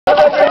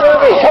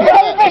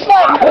It's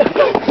like...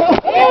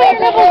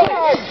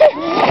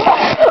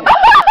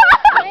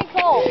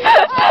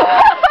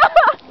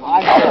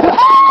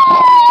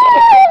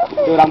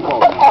 Dude, I'm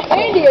cold.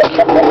 Andy,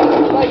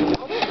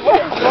 what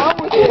is wrong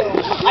with you?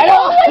 I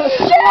don't...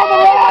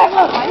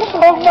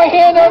 Hold my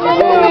hand on your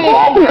booty.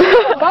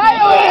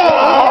 Finally!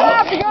 I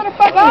have to go to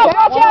fucking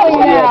Tennj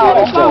now.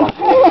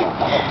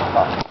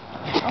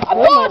 I'm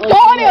not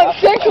calling you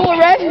sexual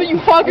harassment, you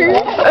fucker.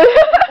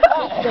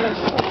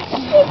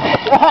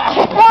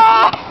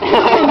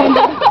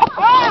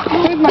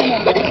 Here's my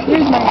ninja.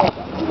 Here's my ninja.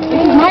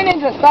 This is my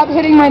ninja. Stop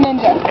hitting my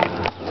ninja.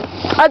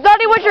 I thought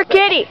he was your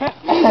kitty.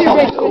 Here's your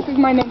bitch. This is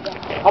my ninja.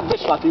 I'll bitch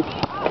slap you.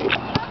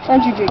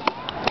 Aren't you, Jake?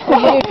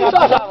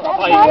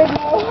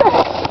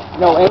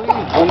 No, when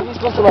are we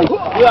supposed to like...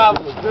 Yeah,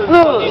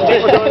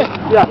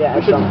 I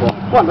should. Come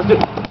on, let's do it.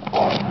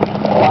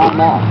 Oh,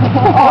 no.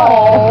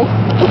 Oh.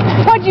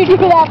 What'd you do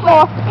that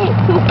for?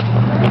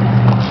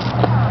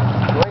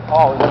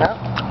 Oh, is it now?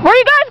 Where are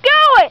you guys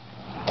going?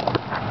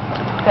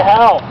 What the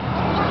hell?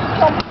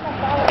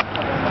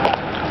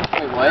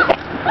 Wait, what?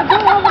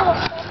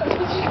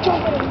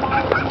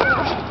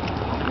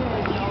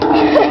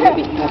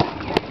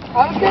 I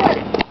was gonna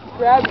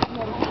grab it.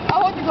 I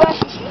want the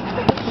glasses.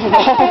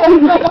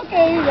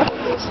 Okay,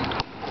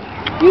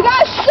 you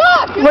guys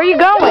suck! Where are you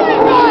going?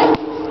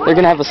 They're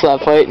gonna have a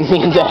slap fight, and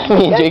me and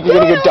Jake are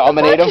gonna go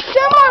dominate them.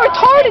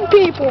 Semi-retarded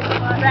people!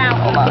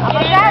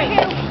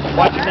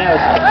 Watch your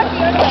nose.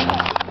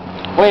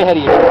 Way ahead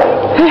of you.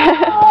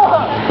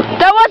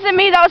 That wasn't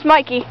me, that was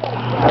Mikey.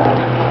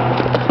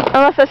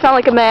 Unless I sound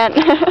like a man.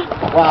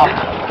 Wow.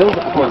 Those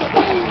are cool.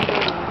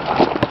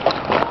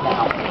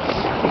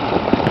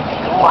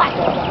 What?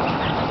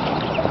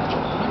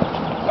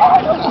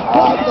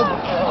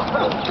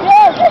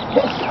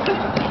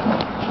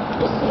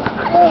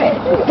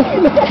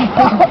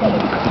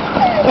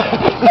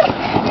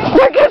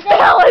 Look at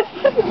Alice!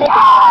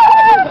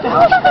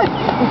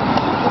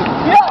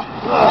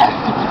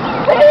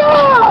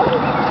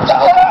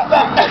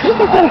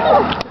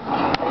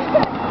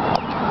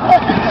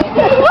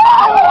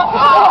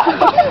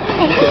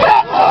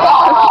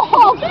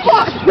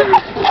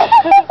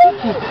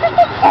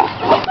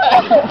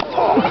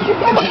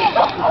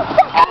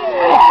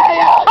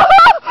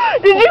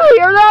 Did you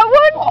hear that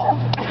one?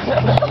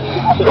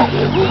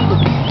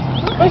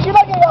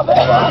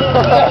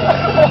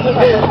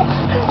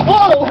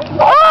 Whoa!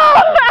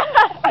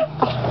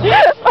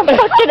 I'm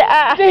fucking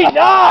ass. Wait,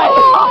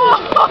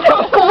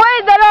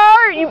 that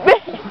hurt, you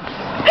bitch.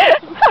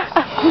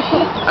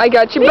 I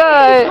got your butt.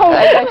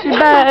 I got your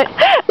butt.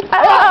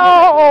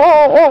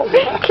 Oh,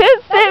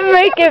 kiss it,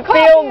 make it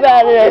feel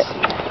better.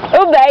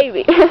 Oh,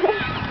 baby.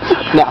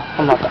 No,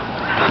 I'm not that.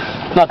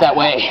 Not that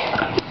way.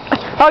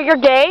 Oh, you're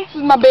gay? This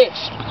is my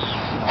bitch.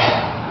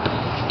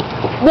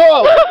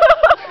 Whoa!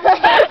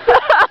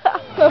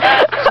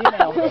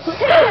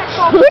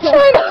 Which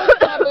one?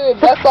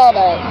 That's all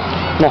that.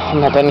 No, I'm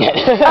not done yet.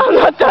 I'm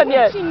not done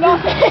yet.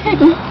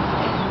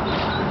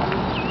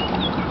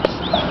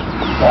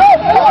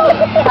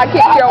 I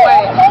kicked your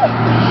ass.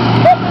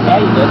 Yeah,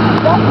 you did.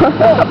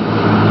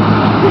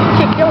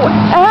 Kick your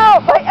ass. Ow,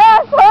 my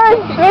ass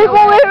hurts.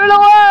 People leave it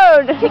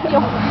alone.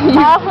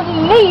 I'll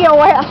knee your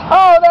ass.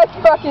 Oh, that's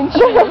fucking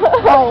shit.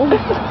 Oh.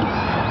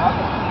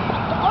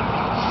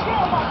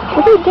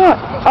 What are you doing?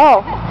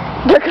 Oh,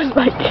 there goes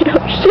my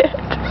damn shit.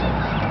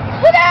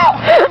 Get out!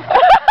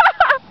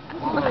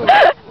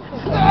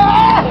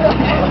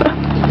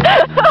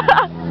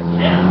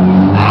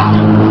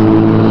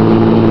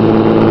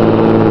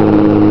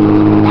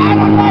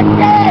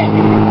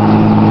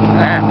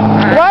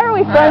 Why are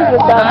we friends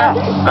with them?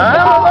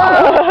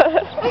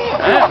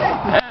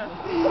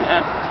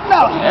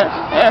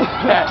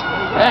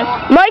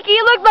 Mikey,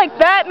 you looked like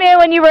Batman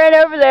when you ran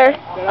over there.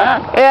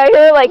 Yeah, you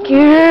were like,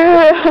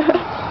 yeah.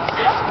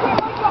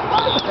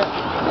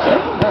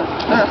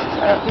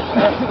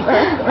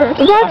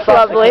 That's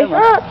lovely.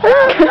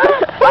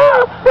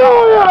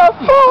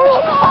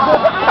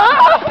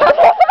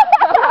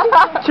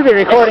 Should be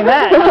recording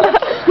that.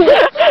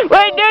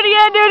 Wait, do it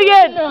again, do it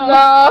again.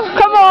 No.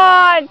 Come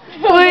on,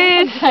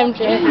 please. I'm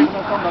joking.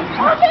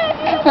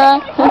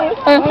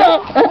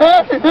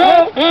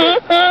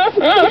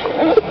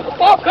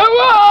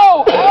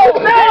 Whoa!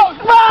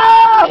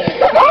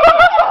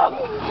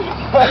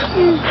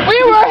 We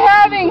were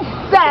having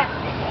sex.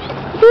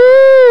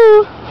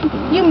 Woo.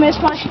 You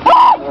missed my shot.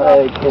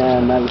 I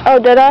can. Oh,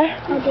 did I?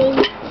 Oh,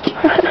 dang.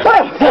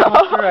 I'm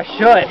sure I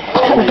should.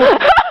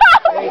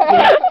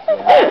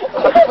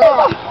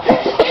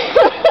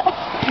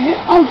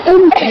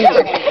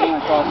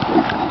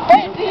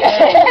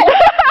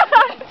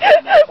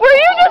 Were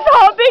you just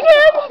humping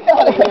him?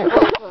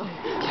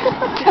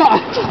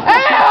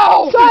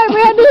 Ow! Sorry,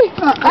 Brandi.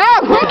 Ow,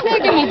 quit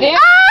taking me, damn.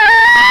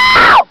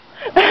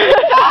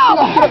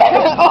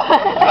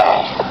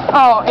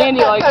 Oh,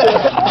 Andy likes it.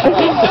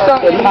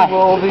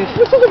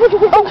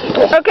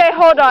 Okay,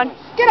 hold on.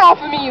 Get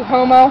off of me, you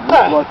homo.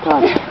 What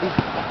time? If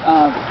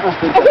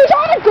he's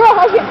on a girl,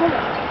 I get.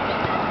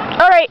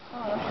 All right.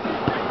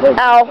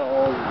 Ow.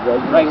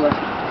 Regular.